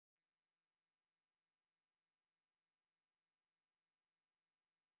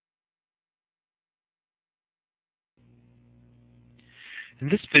In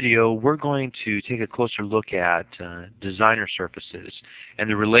this video, we're going to take a closer look at designer surfaces and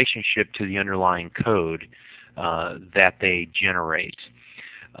the relationship to the underlying code that they generate.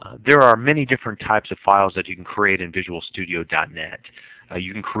 There are many different types of files that you can create in Visual Studio.net.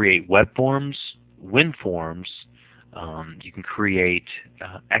 You can create web forms, WinForms, you can create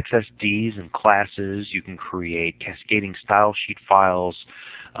XSDs and classes, you can create cascading style sheet files,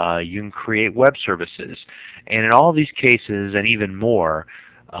 you can create web services. And in all these cases, and even more,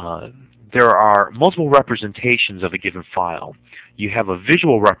 there are multiple representations of a given file. You have a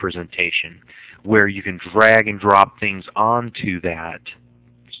visual representation where you can drag and drop things onto that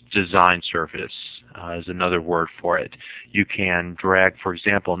design surface, is another word for it. You can drag, for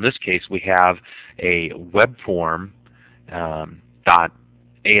example, in this case we have a web form .aspx.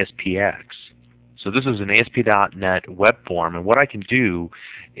 So this is an ASP.NET web form, and what I can do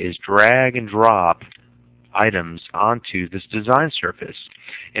is drag and drop items onto this design surface.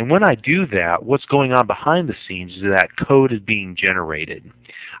 And when I do that, what's going on behind the scenes is that code is being generated.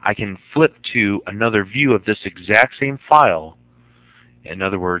 I can flip to another view of this exact same file, in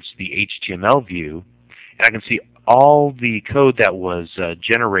other words, the HTML view, and I can see all the code that was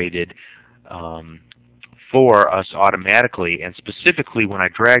generated for us automatically, and specifically when I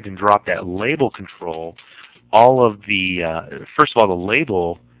dragged and dropped that label control, all of the, first of all, the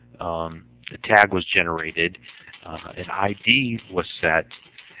label the tag was generated, an ID was set,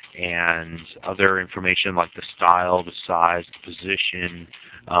 and other information like the style, the size, the position,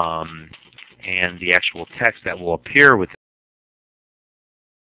 and the actual text that will appear with